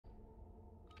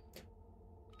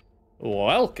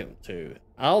Welcome to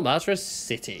Almazra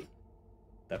City,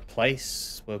 the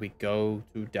place where we go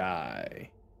to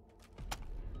die.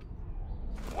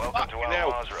 Welcome to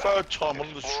Almazra. Third time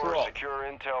on the trot.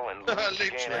 Secure intel and loot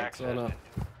to gain access.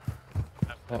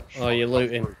 Oh, you're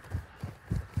looting.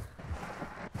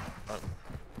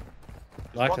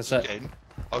 Like I said, again,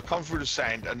 I've come through the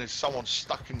sand and there's someone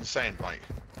stuck in the sand, mate.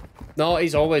 No,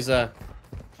 he's always there.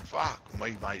 Fuck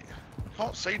me, mate.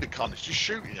 Can't see the cunt, it's just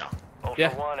shooting you. Ultra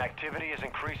One, activity is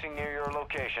increasing near your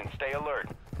location. Stay alert.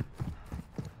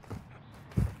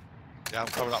 Yeah, I'm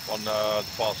coming up on the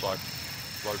far side,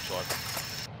 road side.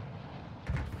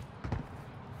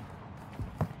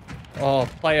 Oh,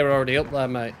 player already up there,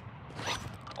 mate.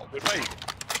 Oh, with me?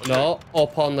 No,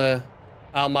 up on the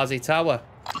Almazra Tower.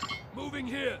 Moving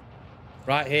here.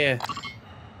 Right here.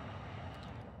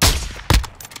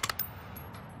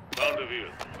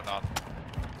 Rendezvous. None.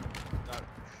 No.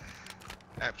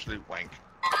 Absolute wank.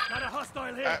 Got a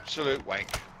hostile here. Absolute wank.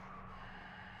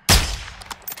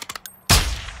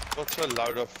 What a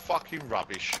load of fucking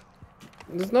rubbish.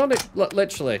 There's not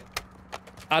literally.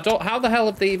 I don't. How the hell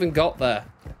have they even got there?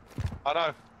 I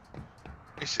know.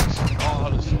 This is. Oh,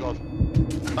 honest to God.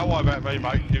 Don't worry about me,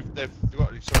 mate. They've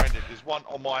got it surrounded. There's one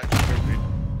on my actual building,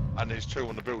 and there's two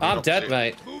on the building. I'm dead, opposite.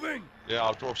 mate. Moving. Yeah,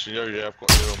 I've obviously you. Yeah, I've got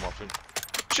you on my thing.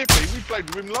 Chippy, we played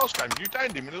with him last game. You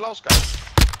downed him in the last game.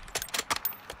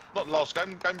 Not the last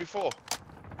game, the game before.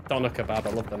 Doner Kebab, I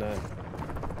love the name.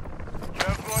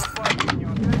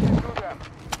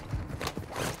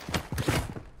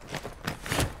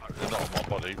 They're not on my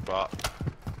body, but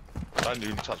don't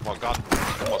even touch my gun.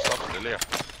 All my stuff's still here.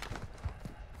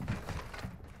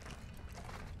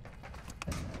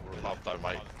 Love though,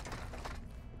 mate.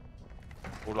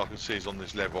 All I can see is on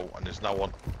this level, and there's no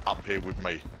one up here with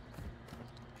me.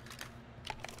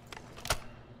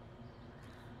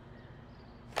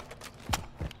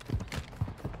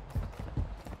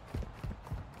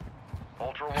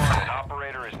 Ultra One, an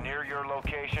operator is near your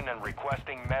location and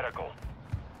requesting medical.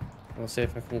 I'll see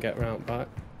if I can get round back.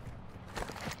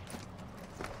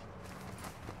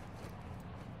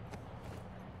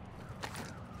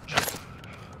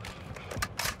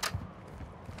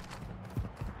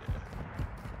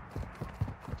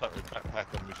 Take my backpack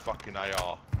and my fucking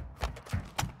AR.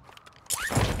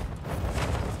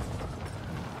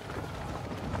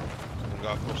 I'm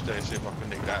gonna go across there, see if I can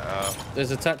nick that.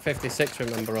 There's a Tech 56,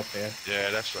 remember, up here. Yeah,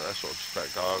 that's what I just better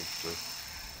go over to.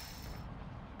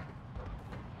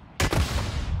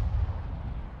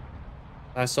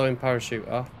 I saw him parachute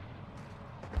off.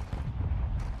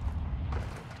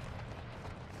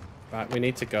 Right, we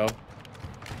need to go.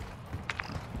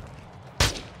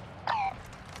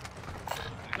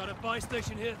 Got a buy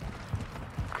station here.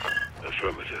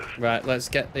 Affirmative. Right, let's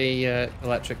get the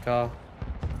electric car.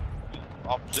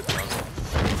 I'm zipping over.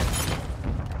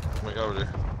 Let me go over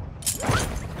there.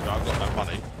 You know, I've got no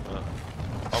money.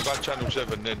 I'll go channel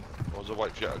 7 then. Or I'll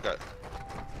wait for you to go.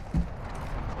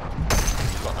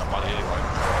 I've got no money anyway.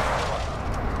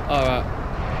 Alright.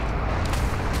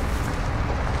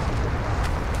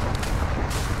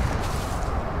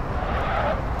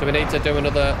 Do we need to do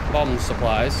another bomb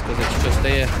supplies? Because it's just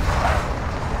here.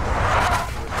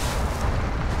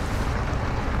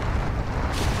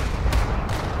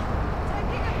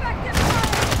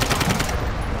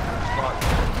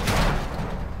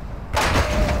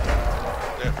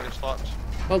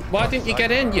 Well, why didn't you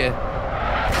get in, you? Because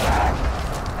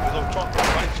I'm trying to put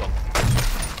the lights on.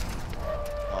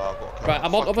 I've got to Right,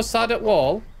 I'm on the other side of the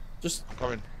wall. Just... I'm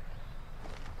coming.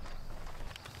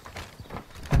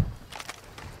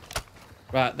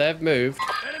 Right, they've moved.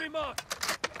 Enemy mark.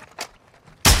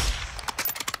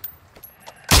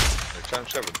 Yeah, channel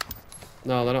 7.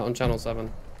 No, they're not on channel 7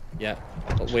 yet.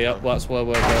 But that's where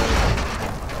we're going.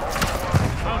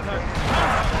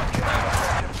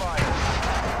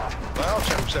 They are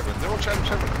channel 7. They're all channel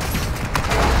 7.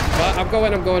 Right, I'm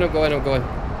going.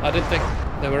 I didn't think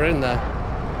they were in there.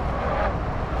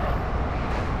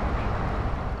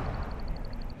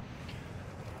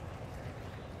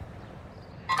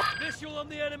 Visual on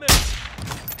the enemy.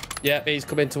 Yep, he's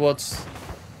coming towards.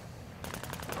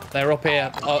 They're up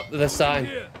here. Oh, the sign.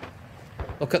 Here.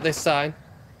 Look at this sign.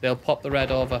 They'll pop the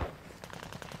red over.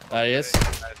 There he is.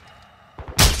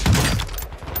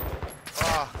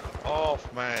 Fuck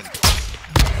off, man.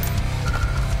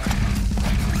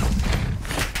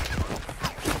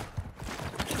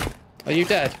 Are you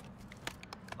dead?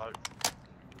 No.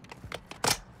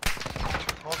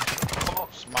 Constant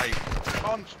bots, mate.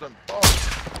 Constant bots.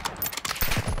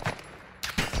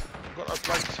 I've got no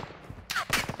place.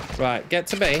 Right, get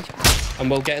to me, and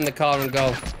we'll get in the car and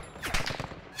go.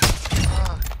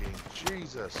 Fucking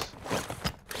Jesus.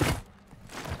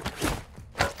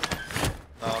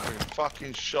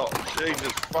 fucking shot.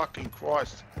 Jesus fucking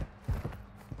Christ.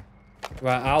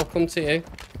 Right, I'll come to you.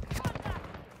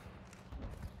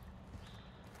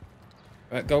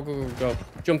 Right, go, go, go, go.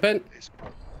 Jump in.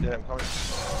 Yeah, I'm coming.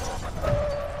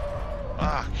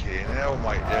 Fucking hell,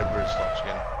 mate. Yeah, Bruce stops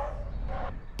again.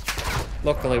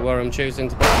 Luckily, where I'm choosing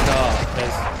to put the car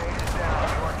is... You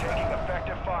are taking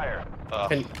effective fire.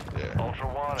 Yeah. Ultra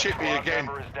One, a Chippy squad again.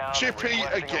 member is down and Chippy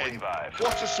requesting a again. revive.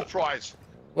 What a surprise.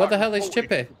 Where the hell is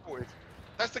Chippy?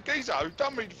 That's the geezer who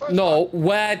done me the first No, time.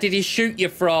 where did he shoot you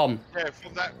from? Yeah,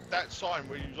 from that sign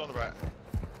where you was on about.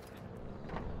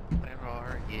 Where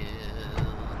are you?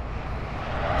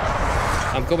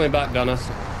 I'm coming back, Donna.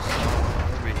 Sorry.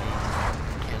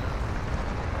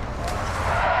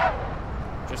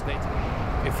 Just need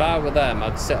to... If I were them,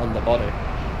 I'd sit on the body.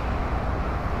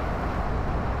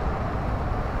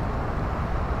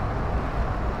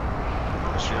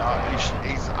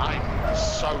 His aim is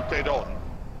so dead on.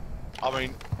 I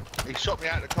mean, he shot me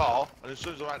out of the car, and as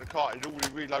soon as I'm out of the car, he'd already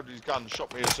reloaded his gun and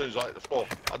shot me as soon as I hit the floor.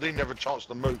 I didn't have a chance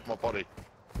to move my body.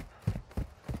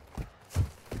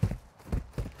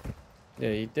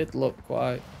 Yeah, he did look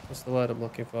quite... What's the word I'm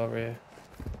looking for here?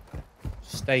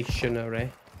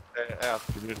 Stationary. Yeah,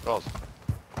 give me the cars.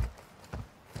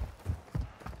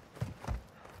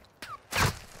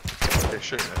 They're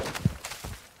shooting it.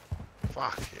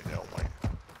 Fucking hell, mate.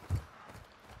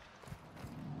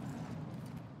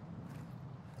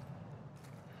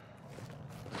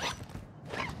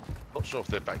 Not sure if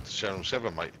they're back to Channel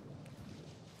 7, mate.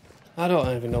 I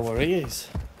don't even know where he is.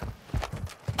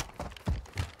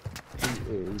 He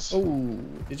is. Oh,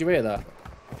 did you hear that?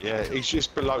 Yeah, he's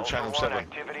just below Ultra Channel One, 7.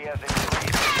 activity has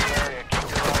increased in the area. Keep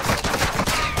your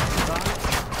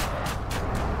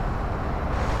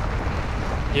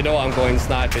eyes You know I'm going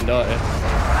sniping, don't you?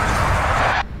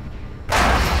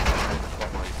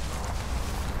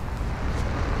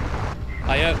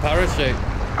 I heard parachute.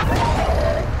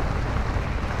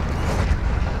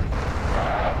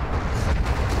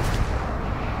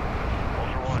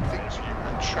 Things you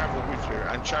can travel with you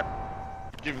and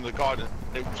give him the guidance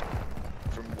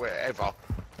from wherever.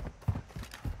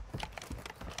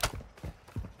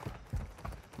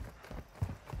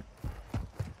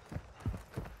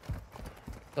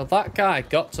 So that guy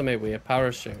got to me with a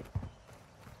parachute.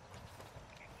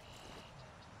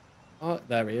 Oh,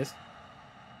 there he is.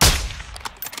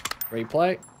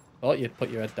 Replay. Oh, you'd put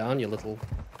your head down, you little...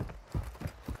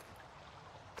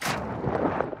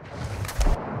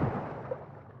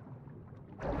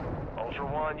 Ultra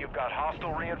One, you've got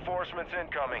hostile reinforcements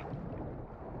incoming.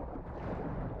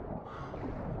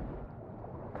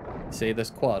 See this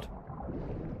quad?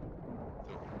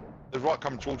 They're right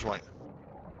coming towards you, mate.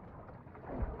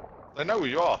 They know who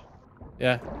you are.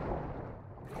 Yeah.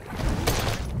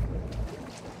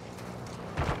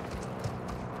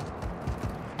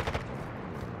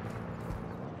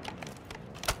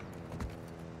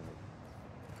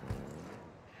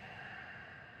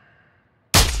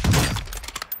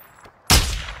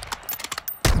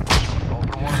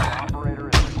 Ultra One, an operator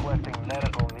is requesting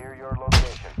medical near your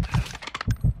location.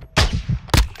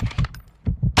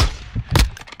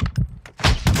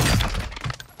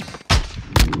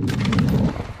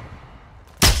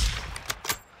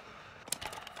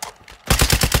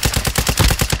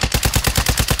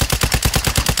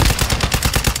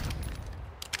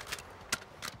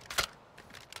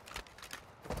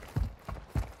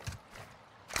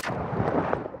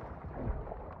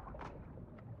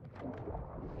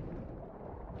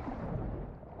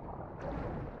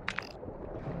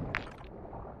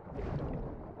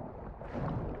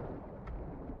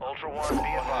 Ultra One, be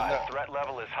advised. Threat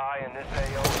level is high in this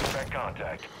AO. Expect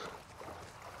contact.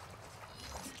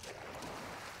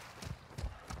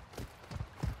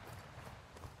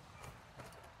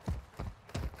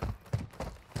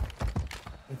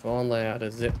 If only I had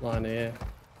a zip line here.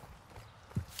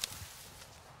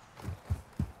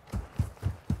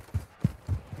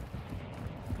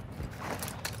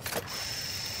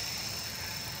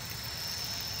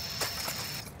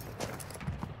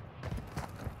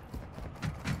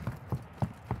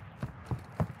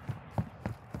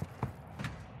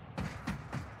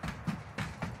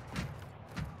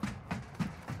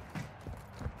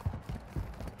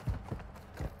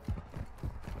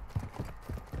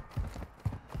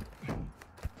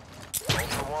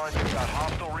 Ultra One, you've got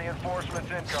hostile reinforcements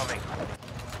incoming.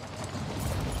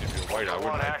 Give you away, though, Ultra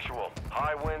One, wouldn't they? actual.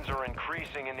 High winds are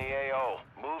increasing in the AO.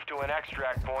 Move to an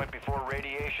extract point before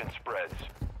radiation spreads.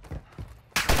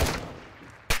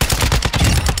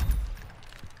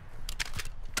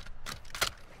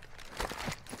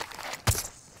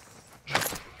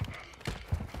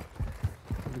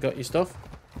 You got your stuff?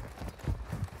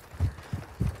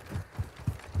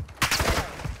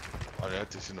 had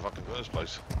this in the fucking first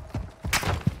place.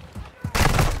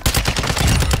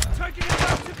 Taking an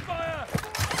active fire!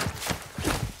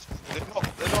 They're not,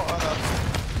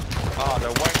 they're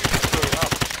wanking through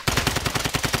us.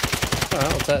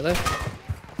 Alright, I'll take this.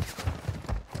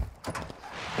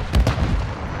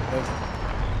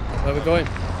 Where are we going?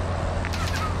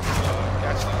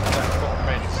 Gas that got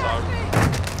men, so.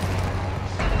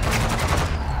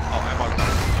 Oh, ammo.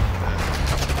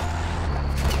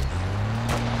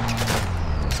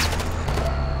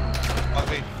 I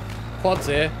mean, Quads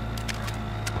here.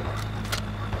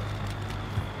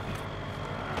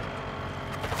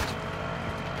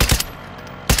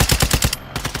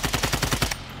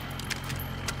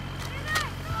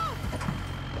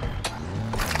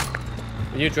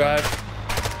 You drive.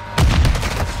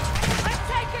 I'm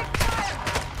taking fire!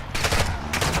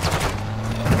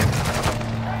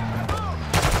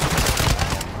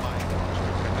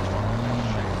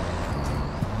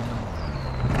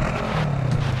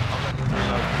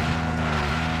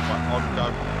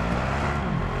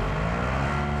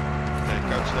 Then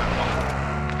go to that one.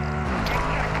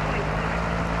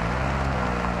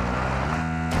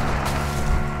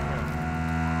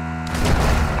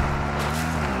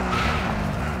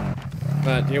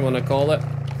 Right, do you want to call it?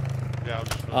 Yeah, I'll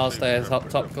just I'll stay as top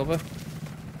cover.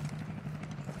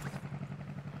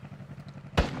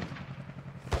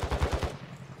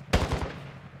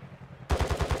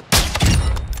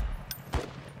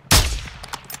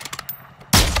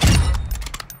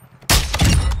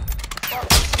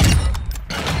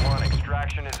 One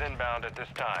extraction is inbound at this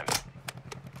time.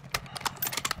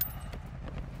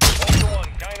 Ultra One,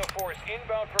 Dino Force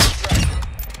inbound for extraction.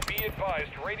 Be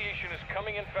advised, radiation is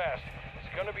coming in fast.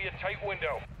 It's gonna be a tight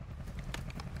window.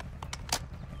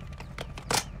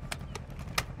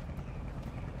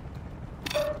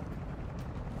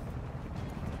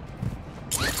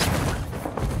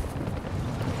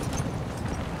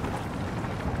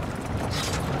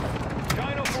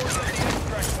 Dino Force at the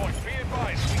extract point. Be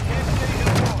advised, we can't stay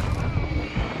here long.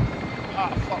 Ah,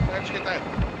 fuck, where'd you get that?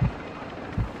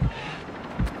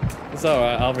 It's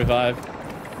alright, I'll revive.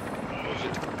 Was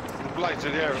it blade to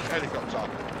the air helicopter?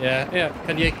 Yeah,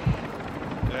 can you? I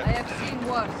Yeah. have seen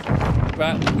worse.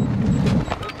 Right.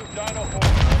 This is Dino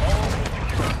Force. All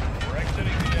secure. We're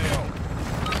exiting the AO.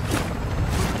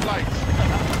 Blades.